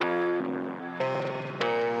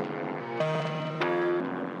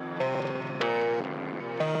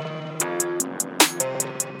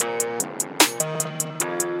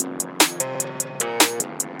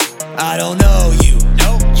I don't know you,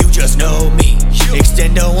 you just know me.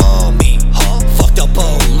 Extendo on me, fuck the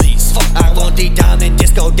police. I want the diamond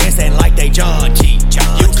disco dancing like they John T.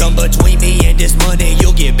 You come between me and this money,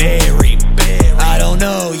 you'll get buried. I don't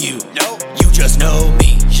know you, you just know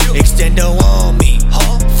me. Extendo on me,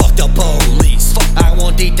 fuck the police. I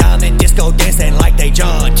want the diamond disco dancing like they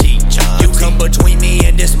John T. You come between me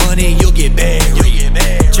and this money, you'll get buried.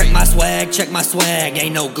 Check my swag,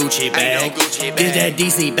 ain't no Gucci bag. Get that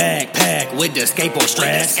DC backpack with the skateboard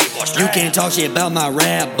straps. You can talk shit about my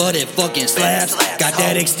rap, but it fucking slaps. Got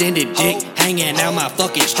that extended dick hanging out my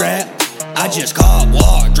fucking strap. I just caught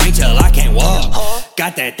walk, drink till I can't walk.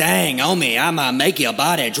 Got that thing on me, I might make your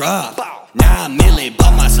body drop. 9 milli,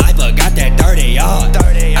 but my sniper got that 30 yard.